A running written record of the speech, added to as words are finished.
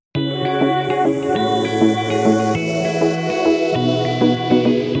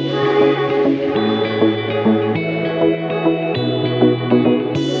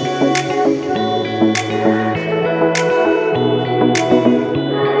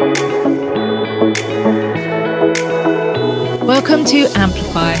Welcome to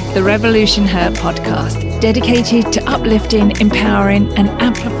Amplify, the Revolution Her podcast, dedicated to uplifting, empowering, and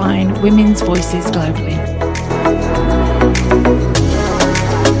amplifying women's voices globally.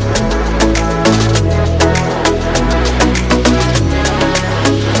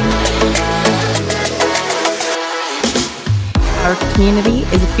 Our community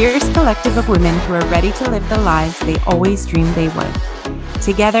is a fierce collective of women who are ready to live the lives they always dreamed they would.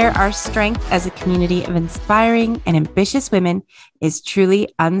 Together, our strength as a community of inspiring and ambitious women is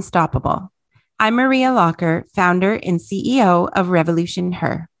truly unstoppable. I'm Maria Locker, founder and CEO of Revolution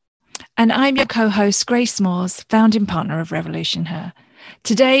Her. And I'm your co-host, Grace Moores, founding partner of Revolution Her.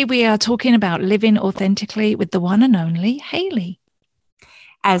 Today, we are talking about living authentically with the one and only Hayley.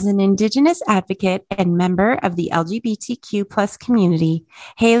 As an Indigenous advocate and member of the LGBTQ+ community,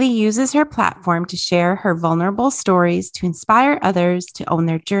 Hayley uses her platform to share her vulnerable stories to inspire others to own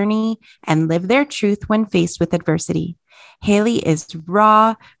their journey and live their truth when faced with adversity. Hayley is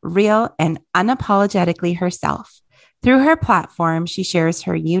raw, real, and unapologetically herself. Through her platform, she shares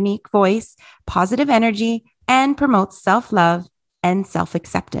her unique voice, positive energy, and promotes self-love and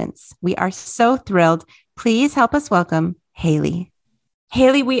self-acceptance. We are so thrilled. Please help us welcome Hayley.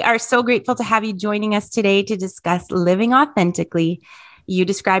 Hayley, we are so grateful to have you joining us today to discuss living authentically. You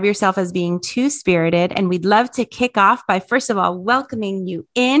describe yourself as being two-spirited, and we'd love to kick off by, first of all, welcoming you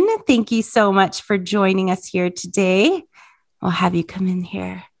in. Thank you so much for joining us here today. I'll have you come in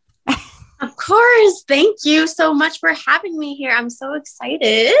here. Of course. Thank you so much for having me here. I'm so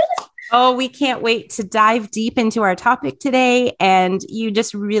excited. Oh, we can't wait to dive deep into our topic today. And you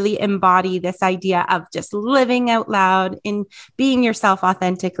just really embody this idea of just living out loud and being yourself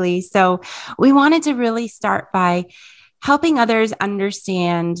authentically. So we wanted to really start by helping others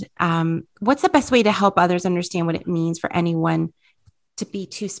understand what's the best way to help others understand what it means for anyone to be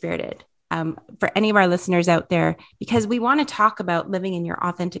two-spirited. For any of our listeners out there, because we want to talk about living in your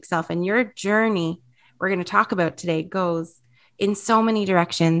authentic self, and your journey we're going to talk about today goes in so many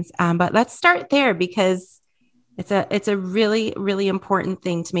directions. But let's start there, because it's a really, really important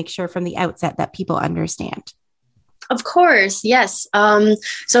thing to make sure from the outset that people understand. Of course. Yes.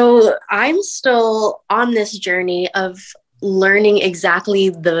 So I'm still on this journey of learning exactly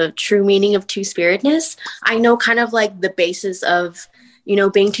the true meaning of two-spiritedness. I know kind of like the basis of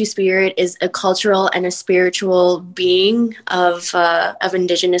being two-spirit is a cultural and a spiritual being of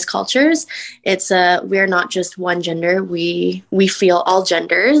Indigenous cultures. It's we're not just one gender. We feel all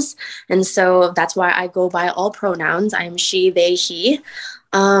genders, and so that's why I go by all pronouns. I am she, they, he.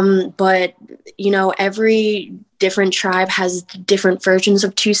 But every different tribe has different versions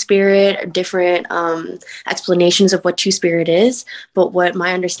of two-spirit, different explanations of what two-spirit is. But what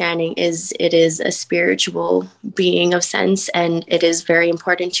my understanding is, it is a spiritual being of sense, and it is very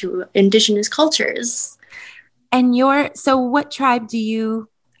important to Indigenous cultures. And so what tribe do you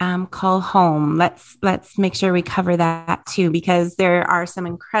call home? Let's make sure we cover that too, because there are some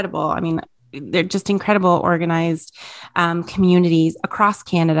incredible, they're just incredible organized communities across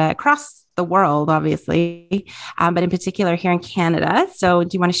Canada, across the world, obviously, but in particular here in Canada. So do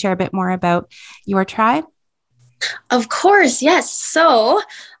you want to share a bit more about your tribe? Of course, yes. So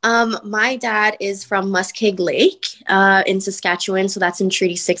my dad is from Muskeg Lake in Saskatchewan. So that's in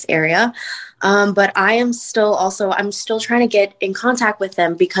Treaty 6 area. But I'm still trying to get in contact with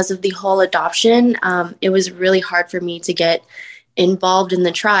them because of the whole adoption. It was really hard for me to get involved in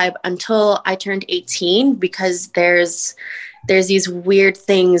the tribe until I turned 18, because there's these weird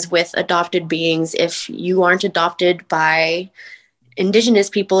things with adopted beings. If you aren't adopted by Indigenous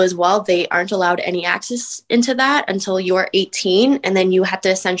people as well, they aren't allowed any access into that until you're 18. And then you have to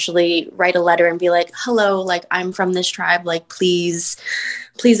essentially write a letter and be like, hello, like I'm from this tribe, like please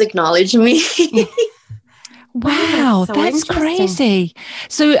acknowledge me. Wow, that's crazy.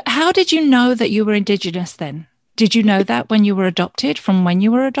 So how did you know that you were Indigenous then? Did you know that when you were adopted, from when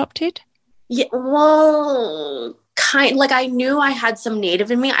you were adopted? Yeah, well, I knew I had some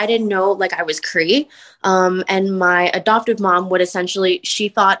Native in me. I didn't know I was Cree. And my adoptive mom she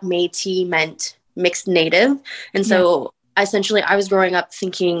thought Métis meant mixed Native. And so essentially I was growing up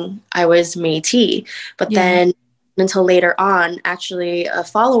thinking I was Métis. But then until later on, actually a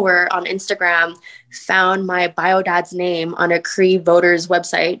follower on Instagram found my bio dad's name on a Cree voters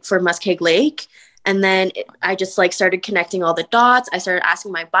website for Muskeg Lake. And then I just started connecting all the dots. I started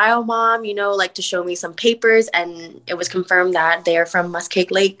asking my bio mom, to show me some papers, and it was confirmed that they are from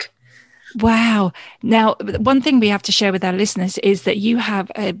Muskeg Lake. Wow. Now, one thing we have to share with our listeners is that you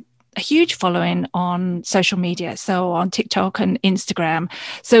have a huge following on social media, so on TikTok and Instagram.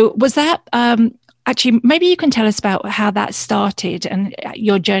 So was that, actually, maybe you can tell us about how that started and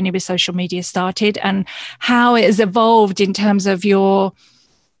your journey with social media started and how it has evolved in terms of you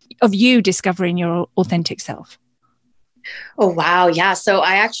discovering your authentic self. Oh, wow. Yeah. So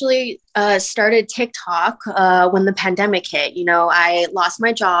I actually started TikTok when the pandemic hit. I lost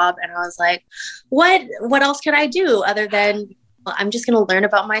my job and I was like, what else can I do other than, well, I'm just going to learn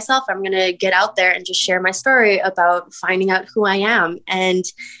about myself. I'm going to get out there and just share my story about finding out who I am. And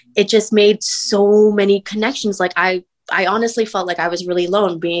it just made so many connections. Like I honestly felt like I was really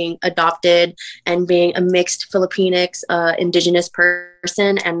alone being adopted and being a mixed Filipinx, indigenous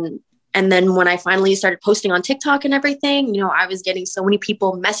person. And then when I finally started posting on TikTok and everything, I was getting so many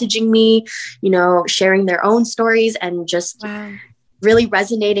people messaging me, sharing their own stories and just really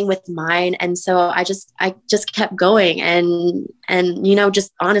resonating with mine. And so I just kept going and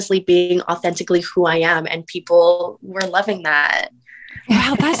just honestly being authentically who I am. And people were loving that.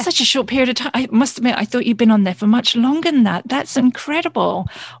 Wow, that's such a short period of time. I must admit, I thought you'd been on there for much longer than that. That's incredible.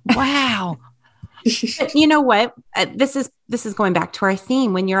 Wow. But you know what? This is going back to our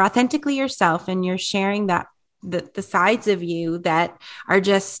theme. When you're authentically yourself and you're sharing that the sides of you that are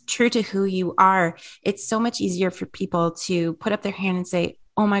just true to who you are, it's so much easier for people to put up their hand and say,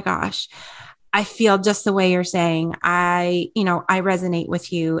 "Oh my gosh, I feel just the way you're saying. I resonate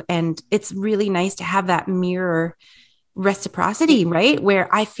with you." And it's really nice to have that mirror reciprocity, right?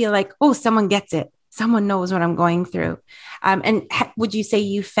 Where I feel like, oh, someone gets it. Someone knows what I'm going through. Would you say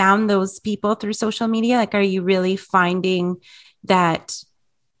you found those people through social media? Like, are you really finding that,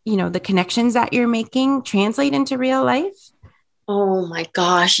 the connections that you're making translate into real life? Oh my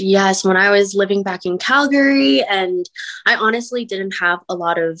gosh. Yes. When I was living back in Calgary, and I honestly didn't have a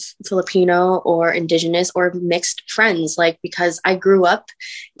lot of Filipino or indigenous or mixed friends, because I grew up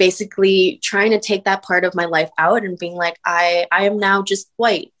basically trying to take that part of my life out and being like, I am now just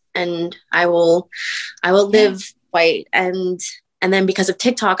white. And I will live white. And then because of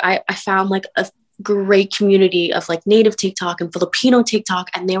TikTok, I found like a great community of like native TikTok and Filipino TikTok.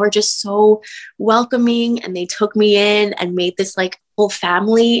 And they were just so welcoming and they took me in and made this like whole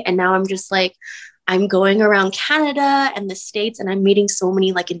family. And now I'm just like, I'm going around Canada and the States and I'm meeting so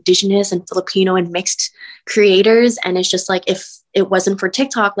many like indigenous and Filipino and mixed creators. And it's just like, if it wasn't for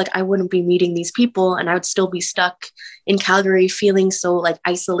TikTok, like I wouldn't be meeting these people and I would still be stuck in Calgary feeling so like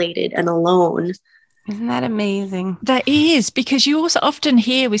isolated and alone. Isn't that amazing? That is, because you also often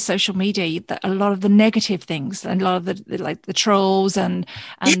hear with social media that a lot of the negative things and a lot of the trolls and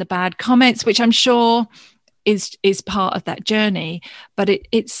the bad comments, which I'm sure is part of that journey. But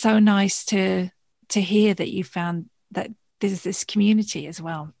it's so nice to hear that you found that there's this community as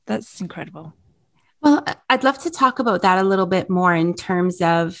well. That's incredible. Well, I'd love to talk about that a little bit more in terms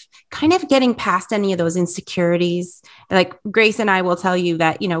of kind of getting past any of those insecurities. Like Grace and I will tell you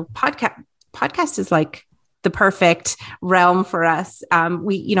that, podcast is like the perfect realm for us.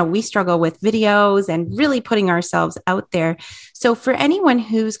 We struggle with videos and really putting ourselves out there. So for anyone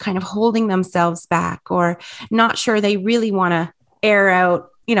who's kind of holding themselves back or not sure they really want to air out,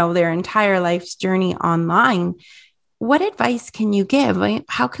 their entire life's journey online, what advice can you give?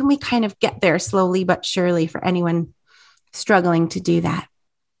 How can we kind of get there slowly but surely for anyone struggling to do that?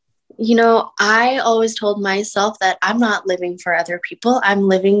 I always told myself that I'm not living for other people. I'm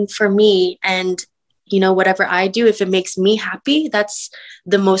living for me. And, whatever I do, if it makes me happy, that's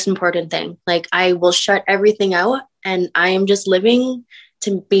the most important thing. Like I will shut everything out and I am just living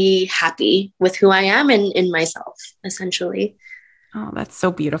to be happy with who I am and in myself, essentially. Oh, that's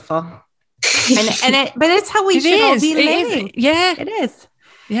so beautiful. But it's how we should all be living. Yeah, it is.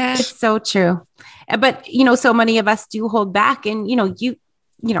 Yeah, it's so true. But so many of us do hold back, and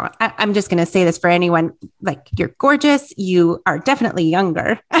I'm just going to say this for anyone, like you're gorgeous. You are definitely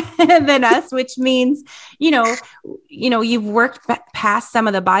younger than us, which means, you've worked past some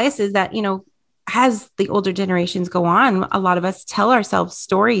of the biases that, as the older generations go on, a lot of us tell ourselves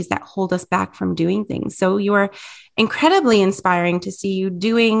stories that hold us back from doing things. So you are incredibly inspiring to see you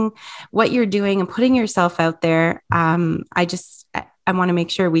doing what you're doing and putting yourself out there. I want to make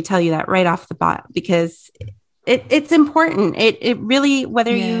sure we tell you that right off the bat, because it's important. It really,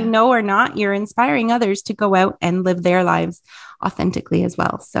 whether you know or not, you're inspiring others to go out and live their lives authentically as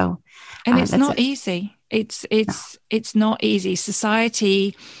well. So, and it's not easy. It's not easy.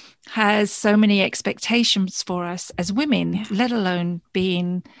 Society has so many expectations for us as women, let alone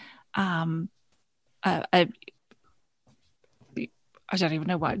being I don't even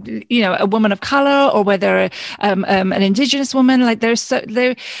know what, a woman of color or whether an indigenous woman. Like there's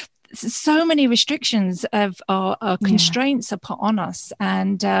so many restrictions of our constraints are put on us,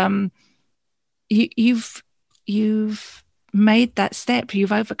 and you've made that step.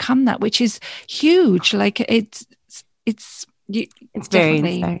 You've overcome that, which is huge. Like it's very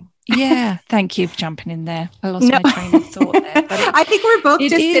definitely inspiring. Yeah, thank you for jumping in there. I lost my train of thought there. But I think we're both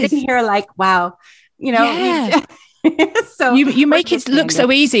just sitting here like, wow, Yeah. So you make it look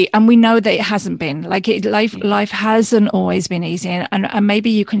so easy, and we know that it hasn't been. Like life hasn't always been easy, and maybe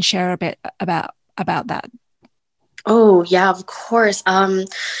you can share a bit about that. Oh yeah, of course.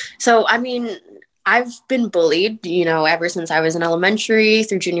 So I mean, I've been bullied, ever since I was in elementary,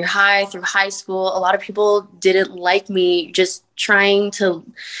 through junior high, through high school. A lot of people didn't like me just trying to,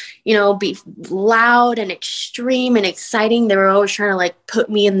 be loud and extreme and exciting. They were always trying to like put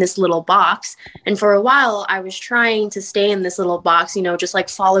me in this little box. And for a while, I was trying to stay in this little box, just like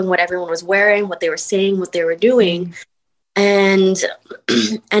following what everyone was wearing, what they were saying, what they were doing. And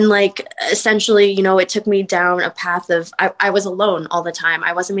like essentially, it took me down a path of I was alone all the time.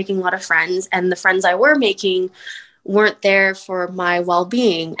 I wasn't making a lot of friends, and the friends I were making weren't there for my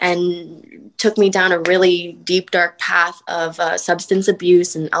well-being, and took me down a really deep, dark path of substance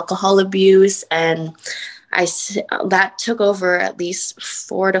abuse and alcohol abuse. And that took over at least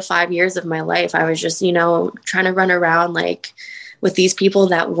 4 to 5 years of my life. I was just, trying to run around like with these people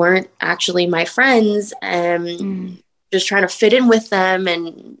that weren't actually my friends, and just trying to fit in with them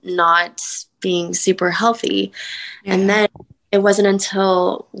and not being super healthy. Yeah. And then it wasn't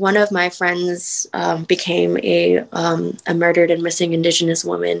until one of my friends became a murdered and missing Indigenous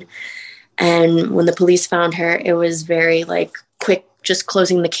woman. And when the police found her, it was very like quick, just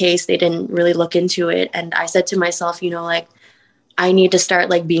closing the case. They didn't really look into it. And I said to myself, like, I need to start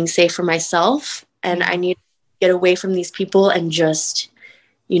like being safe for myself, and I need to get away from these people and just,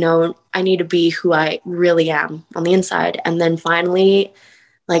 I need to be who I really am on the inside. And then finally,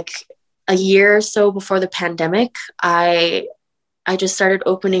 like a year or so before the pandemic, I just started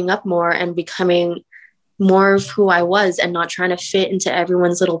opening up more and becoming more of who I was, and not trying to fit into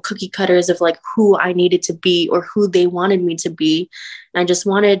everyone's little cookie cutters of like who I needed to be or who they wanted me to be. And I just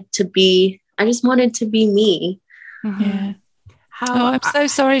wanted to be me. Mm-hmm. Yeah. I'm so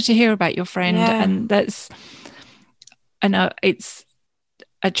sorry to hear about your friend. Yeah. And I know it's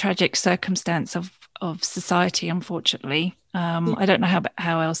a tragic circumstance of society, unfortunately. I don't know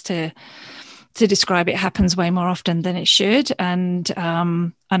how else to describe it. It happens way more often than it should, and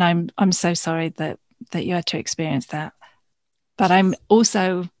I'm so sorry that you had to experience that. But I'm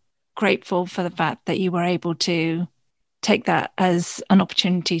also grateful for the fact that you were able to take that as an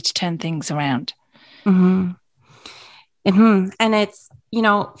opportunity to turn things around. Mm-hmm. Mm-hmm. And it's,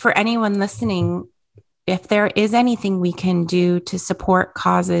 for anyone listening, if there is anything we can do to support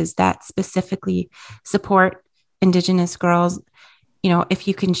causes that specifically support Indigenous girls, if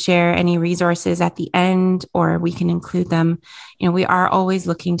you can share any resources at the end, or we can include them, we are always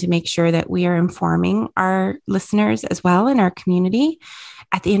looking to make sure that we are informing our listeners as well in our community.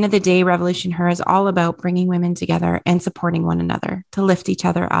 At the end of the day, Revolution Her is all about bringing women together and supporting one another to lift each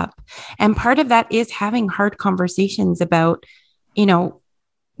other up. And part of that is having hard conversations about,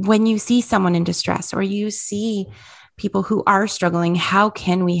 when you see someone in distress, or you see people who are struggling, how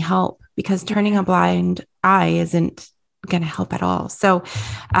can we help? Because turning a blind eye isn't going to help at all. So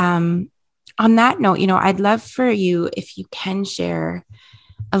on that note, I'd love for you, if you can share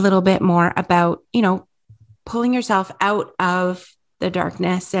a little bit more about, pulling yourself out of the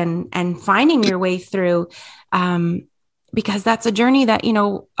darkness and finding your way through, because that's a journey that,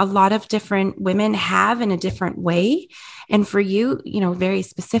 a lot of different women have in a different way. And for you, very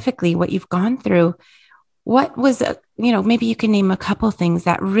specifically what you've gone through, what was, maybe you can name a couple things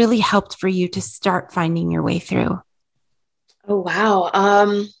that really helped for you to start finding your way through. Oh,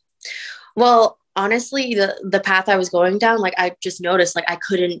 wow. Well, honestly, the path I was going down, like I just noticed, like I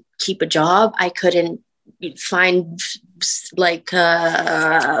couldn't keep a job. I couldn't find like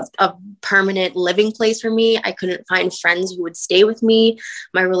a permanent living place for me. I couldn't find friends who would stay with me.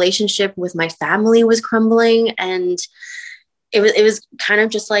 My relationship with my family was crumbling, and it was kind of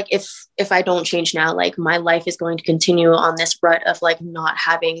just like, if I don't change now, like my life is going to continue on this rut of like not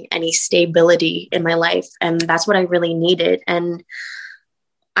having any stability in my life. And that's what I really needed. And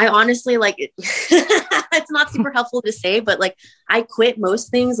I honestly, like, it's not super helpful to say, but like I quit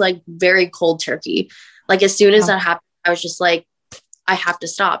most things like very cold turkey. Like as soon as that happened, I was just like, I have to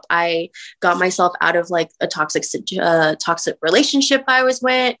stop. I got myself out of like a toxic relationship I was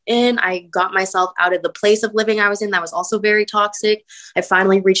in. I got myself out of the place of living I was in that was also very toxic. I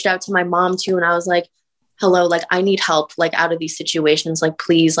finally reached out to my mom too. And I was like, hello, like I need help, like out of these situations. Like,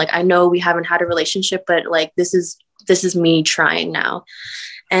 please, like, I know we haven't had a relationship, but like, this is me trying now.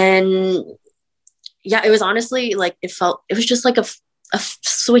 And yeah, it was honestly like, it was just like a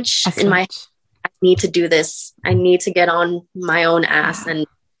switch in my head. I need to do this. I need to get on my own ass and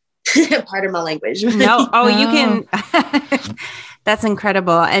pardon my language. No. Oh, you can. That's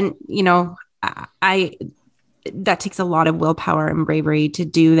incredible. And, you know, that takes a lot of willpower and bravery to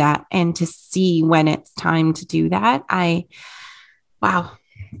do that and to see when it's time to do that. Wow.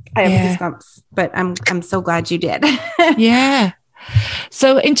 I have goosebumps, but I'm so glad you did. Yeah.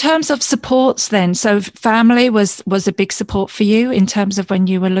 So in terms of supports then, so family was a big support for you in terms of when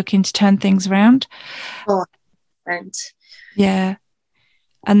you were looking to turn things around? Oh, and yeah.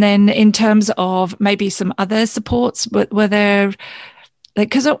 And then in terms of maybe some other supports, were there, like,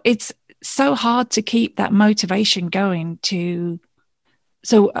 because it's so hard to keep that motivation going to,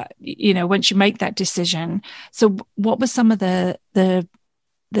 so, you know, once you make that decision, so what were some of the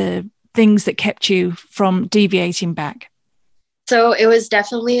things that kept you from deviating back? So it was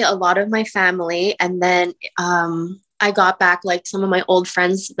definitely a lot of my family. And then I got back like some of my old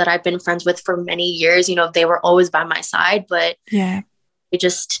friends that I've been friends with for many years. You know, they were always by my side, but they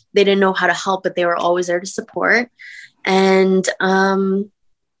didn't know how to help, but they were always there to support. And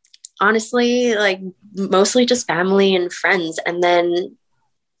honestly, like mostly just family and friends. And then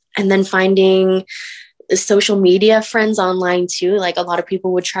finding social media friends online too. Like a lot of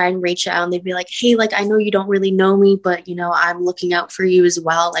people would try and reach out and they'd be like, hey, like, I know you don't really know me, but you know, I'm looking out for you as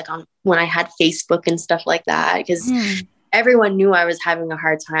well. Like when I had Facebook and stuff like that, because everyone knew I was having a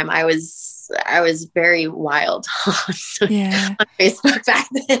hard time. I was very wild on Facebook back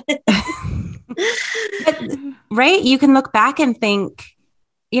then. But, right. You can look back and think,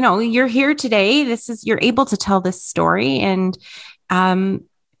 you know, you're here today. You're able to tell this story. And,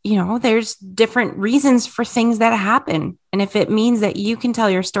 you know, there's different reasons for things that happen. And if it means that you can tell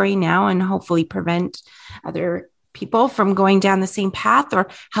your story now and hopefully prevent other people from going down the same path or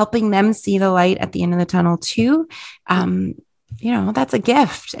helping them see the light at the end of the tunnel too, you know, that's a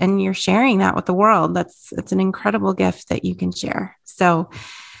gift, and you're sharing that with the world. It's an incredible gift that you can share. So,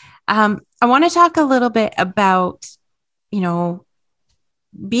 I want to talk a little bit about, you know,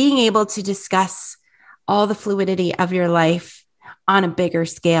 being able to discuss all the fluidity of your life on a bigger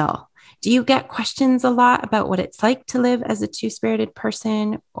scale. Do you get questions a lot about what it's like to live as a two-spirited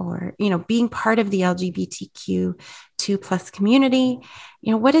person, or, you know, being part of the LGBTQ2+ community?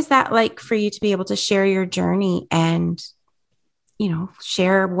 You know, what is that like for you to be able to share your journey and, you know,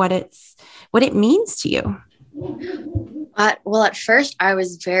 share what it means to you? Well, at first I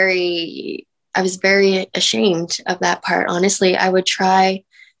was very ashamed of that part. Honestly, I would try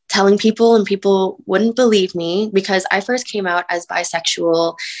telling people and people wouldn't believe me, because I first came out as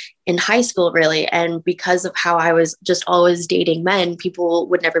bisexual in high school, really. And because of how I was just always dating men, people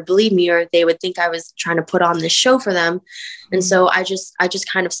would never believe me, or they would think I was trying to put on this show for them. And so I just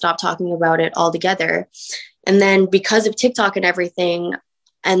kind of stopped talking about it altogether. And then because of TikTok and everything,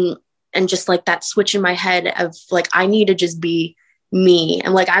 and just like that switch in my head of like, I need to just be me.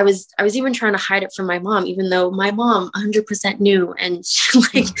 And like, I was even trying to hide it from my mom, even though my mom 100% knew. And she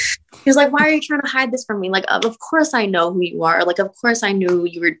was like, why are you trying to hide this from me? Like, of course I know who you are. Like, of course I knew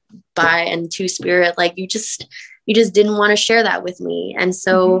you were bi and two-spirit. Like, you just didn't want to share that with me. And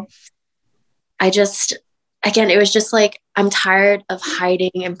so I just, again, it was just like, I'm tired of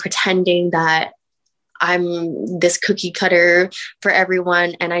hiding and pretending that I'm this cookie cutter for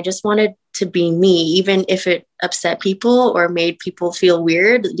everyone. And I just wanted to be me, even if it upset people or made people feel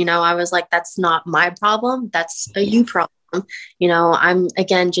weird. You know, I was like, that's not my problem. That's a you problem. You know, I'm,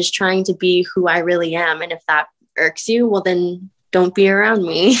 again, just trying to be who I really am. And if that irks you, well, then don't be around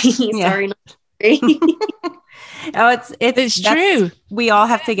me. Sorry. Not sorry. Oh, it's true. We all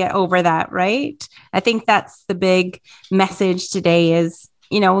have to get over that, right? I think that's the big message today is,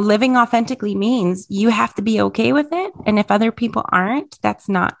 you know, living authentically means you have to be okay with it. And if other people aren't, that's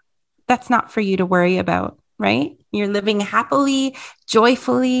not for you to worry about, right? You're living happily,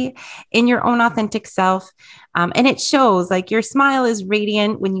 joyfully in your own authentic self. And it shows. Like, your smile is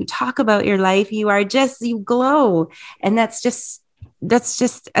radiant when you talk about your life. You glow. And that's just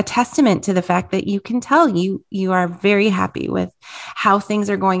a testament to the fact that you can tell you are very happy with how things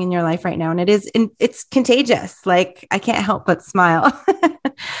are going in your life right now. And it's contagious. Like, I can't help but smile.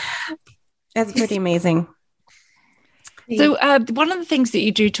 That's pretty amazing. So one of the things that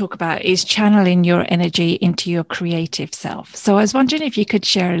you do talk about is channeling your energy into your creative self. So I was wondering if you could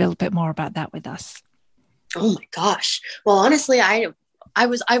share a little bit more about that with us. Oh my gosh. Well, honestly, I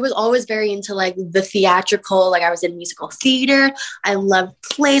was always very into like the theatrical, like I was in musical theater. I love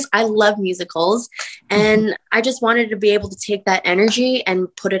plays. I love musicals. And I just wanted to be able to take that energy and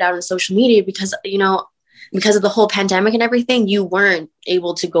put it out on social media because, you know, because of the whole pandemic and everything, you weren't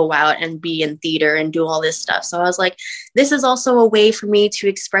able to go out and be in theater and do all this stuff. So I was like, this is also a way for me to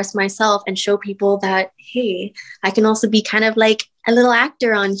express myself and show people that, hey, I can also be kind of like a little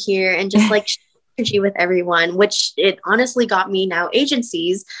actor on here and just like energy with everyone, which it honestly got me now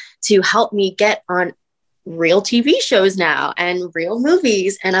agencies to help me get on real TV shows now and real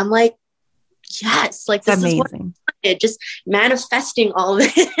movies. And I'm like, yes, like this is what I wanted, just manifesting all of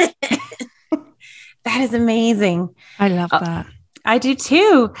it. That is amazing. I love that. I do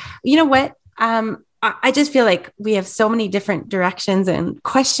too. You know what? I just feel like we have so many different directions and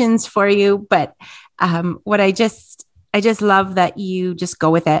questions for you, but what I just love that you just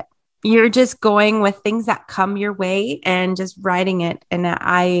go with it. You're just going with things that come your way and just riding it. And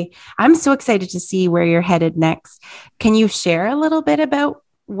I'm so excited to see where you're headed next. Can you share a little bit about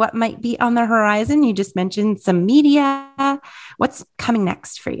what might be on the horizon? You just mentioned some media. What's coming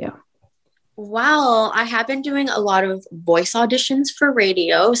next for you? Well, I have been doing a lot of voice auditions for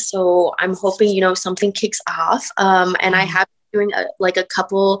radio. So I'm hoping, something kicks off. And I have been doing a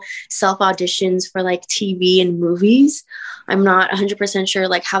couple self auditions for like TV and movies. I'm not 100% sure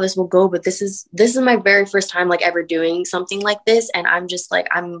like how this will go, but this is my very first time like ever doing something like this. And I'm just like,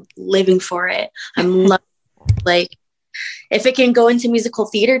 I'm living for it. I'm loving like, if it can go into musical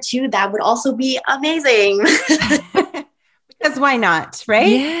theater too, that would also be amazing. Because why not? Right?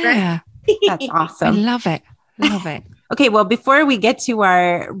 Yeah. That's awesome. I love it. Love it. Okay. Well, before we get to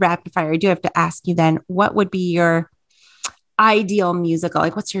our rapid fire, I do have to ask you then, what would be your ideal musical?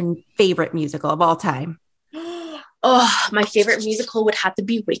 Like, what's your favorite musical of all time? Oh, my favorite musical would have to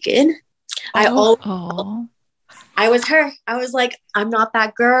be Wicked. I was her. I was like, I'm not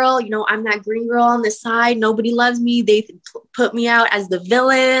that girl. I'm that green girl on the side. Nobody loves me. They put me out as the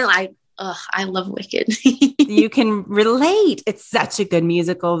villain. I love Wicked. You can relate. It's such a good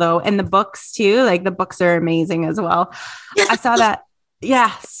musical though. And the books too, like the books are amazing as well. Yes. I saw that.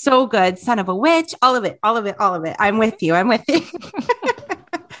 Yeah. So good. Son of a Witch, all of it. I'm with you.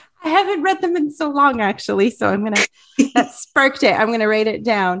 I haven't read them in so long actually. So that sparked it. I'm going to write it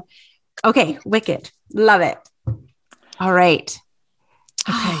down. Okay. Wicked. Love it. All right.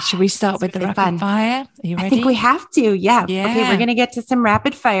 Okay, should we start with the rapid fire? Are you ready? I think we have to. Yeah. Okay, we're going to get to some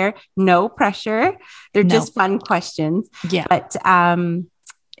rapid fire. No pressure. They're just fun questions. Yeah. But,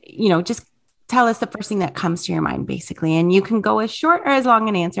 just tell us the first thing that comes to your mind, basically. And you can go as short or as long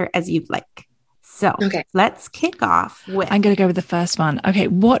an answer as you'd like. So let's kick off with... I'm going to go with the first one. Okay,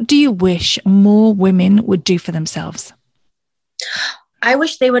 what do you wish more women would do for themselves? I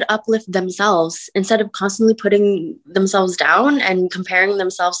wish they would uplift themselves instead of constantly putting themselves down and comparing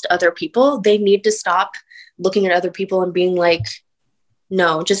themselves to other people. They need to stop looking at other people and being like,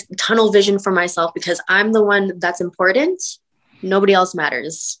 no, just tunnel vision for myself because I'm the one that's important. Nobody else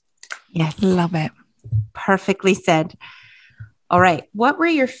matters. Yes. Love it. Perfectly said. All right. What were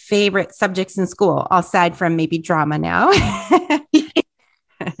your favorite subjects in school, aside from maybe drama now?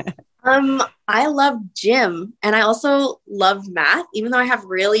 I love gym and I also love math. Even though I have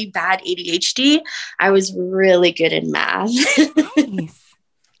really bad ADHD, I was really good in math. Nice.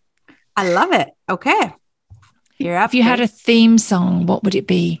 I love it. Okay. If you had a theme song, what would it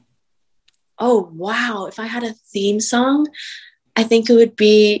be? Oh, wow. If I had a theme song, I think it would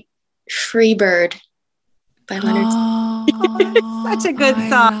be Free Bird by Leonard. Oh, such a good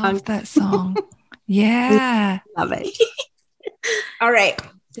song. I love that song. Yeah. Love it. All right.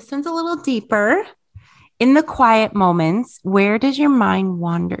 This one's a little deeper. In the quiet moments, where does your mind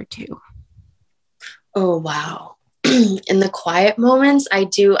wander to? Oh, wow. In the quiet moments, I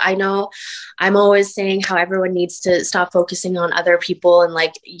know I'm always saying how everyone needs to stop focusing on other people and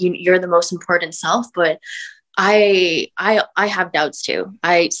like you're the most important self, but I have doubts too.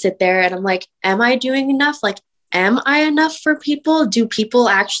 I sit there and I'm like, am I doing enough? Like, am I enough for people? Do people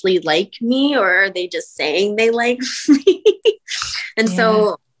actually like me or are they just saying they like me? And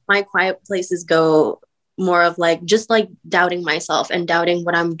so my quiet places go more of like, just like doubting myself and doubting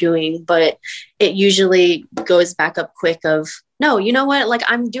what I'm doing. But it usually goes back up quick of, no, you know what? Like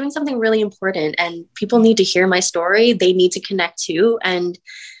I'm doing something really important and people need to hear my story. They need to connect too. And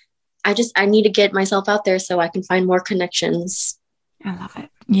I need to get myself out there so I can find more connections. I love it.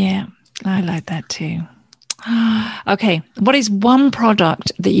 Yeah, I like that too. Okay. What is one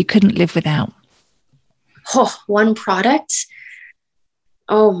product that you couldn't live without? Oh, one product?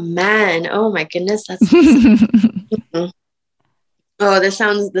 Oh man. Oh my goodness. That's Oh, this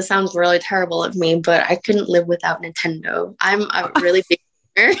sounds really terrible of me, but I couldn't live without Nintendo. I'm a really big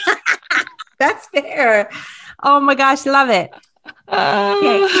gamer. That's fair. Oh my gosh, love it.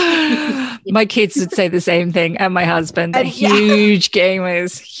 Okay. My kids would say the same thing, and my husband. They're huge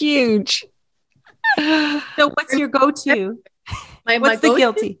gamers. Huge. So what's your go-to? My The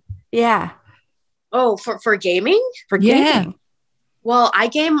guilty? Yeah. Oh, for gaming? For gaming. Well, I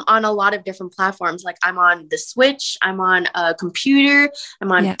game on a lot of different platforms. Like I'm on the Switch, I'm on a computer,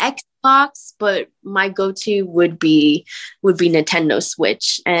 I'm on Xbox, but my go-to would be Nintendo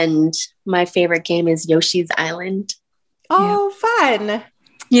Switch. And my favorite game is Yoshi's Island. Oh, fun.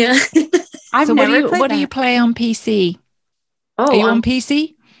 Yeah. What do you play on PC? Oh, are you on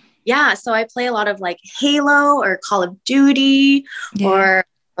PC? Yeah. So I play a lot of like Halo or Call of Duty or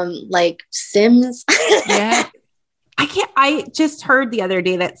like Sims. Yeah. I just heard the other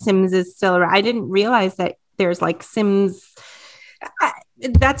day that Sims is still around. I didn't realize that there's like Sims.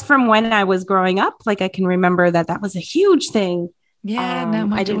 That's from when I was growing up. Like I can remember that was a huge thing. Yeah. No,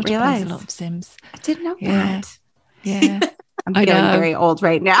 my daughter plays a lot of Sims. I didn't know that. Yeah. I'm feeling very old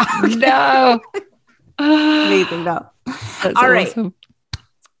right now. No. Amazing though. That's All awesome. right.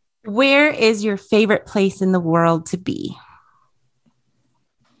 Where is your favorite place in the world to be?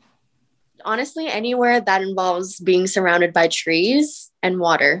 Honestly, anywhere that involves being surrounded by trees and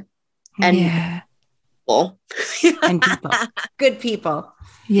water and people. And people. Good people.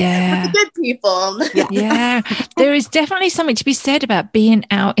 Yeah. Good people. Yeah. There is definitely something to be said about being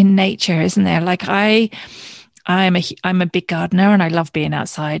out in nature, isn't there? Like I'm a big gardener and I love being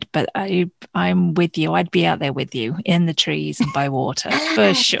outside, but I'm with you. I'd be out there with you in the trees and by water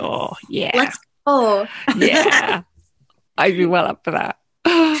for sure. Yeah. Let's go. Yeah. I'd be well up for that.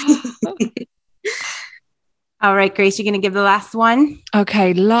 All right, Grace, you're going to give the last one.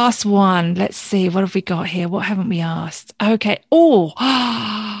 Okay, last one. Let's see. What have we got here? What haven't we asked? Okay. Oh,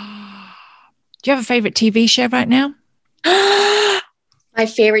 do you have a favorite TV show right now? My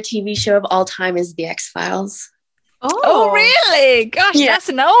favorite TV show of all time is The X-Files. Oh really? Gosh, that's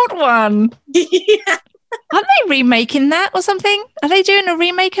an old one. Yeah. Aren't they remaking that or something? Are they doing a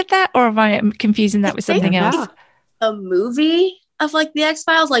remake of that, or am I confusing that with something else? A movie of like The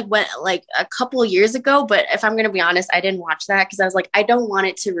X-Files, like a couple of years ago. But if I'm going to be honest, I didn't watch that because I was like, I don't want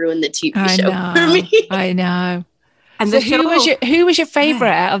it to ruin the TV show for me. I know. And so who was your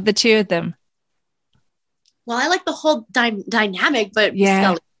favorite out of the two of them? Well, I like the whole dynamic, but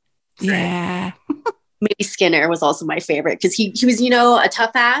yeah. Maybe Skinner was also my favorite because he was, a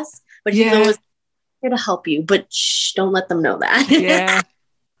tough ass, but he was here to help you. But don't let them know that.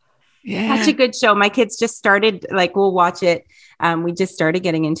 Yeah. Such a good show. My kids just started, we'll watch it. We just started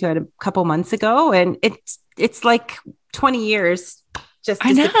getting into it a couple months ago, and it's like 20 years just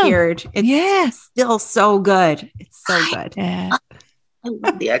disappeared. It's still so good. It's so good. Yeah. I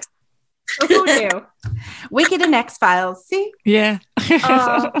love the X. Who knew? Wicked and X-Files. See? Yeah.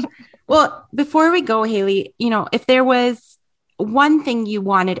 Well, before we go, Haley, if there was one thing you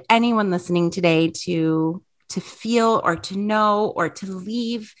wanted anyone listening today to feel or to know or to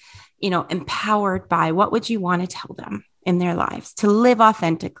leave, empowered by, what would you want to tell them in their lives to live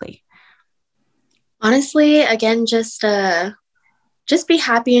authentically? Honestly, again, just be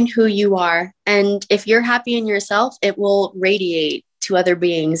happy in who you are. And if you're happy in yourself, it will radiate to other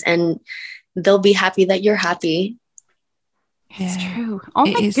beings and they'll be happy that you're happy. It's true. Oh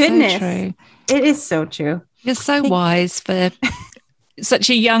my goodness. So true. It is so true. You're so wise for such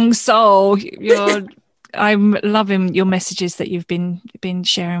a young soul. I'm loving your messages that you've been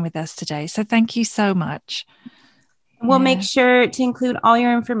sharing with us today. So thank you so much. We'll make sure to include all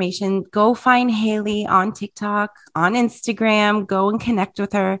your information. Go find Haley on TikTok, on Instagram, go and connect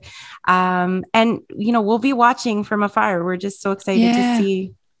with her. And, we'll be watching from afar. We're just so excited to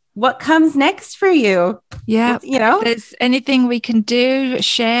see what comes next for you. Yeah. If there's anything we can do,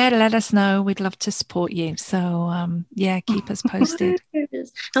 share, let us know. We'd love to support you. So, keep us posted.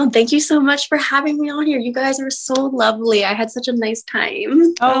 Thank you so much for having me on here. You guys are so lovely. I had such a nice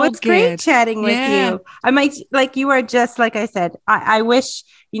time. Oh, it's great chatting with you. I might, you are just, like I said, I wish,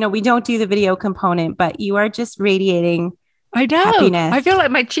 we don't do the video component, but you are just radiating happiness. I feel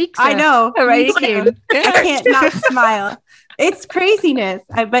like my cheeks are I know. radiating. I can't not smile. It's craziness.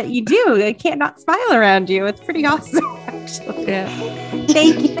 I bet you do. I can't not smile around you. It's pretty awesome, actually. Yeah.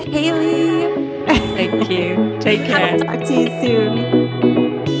 Thank you, Haley. Thank you. Take care. I'll talk to you soon.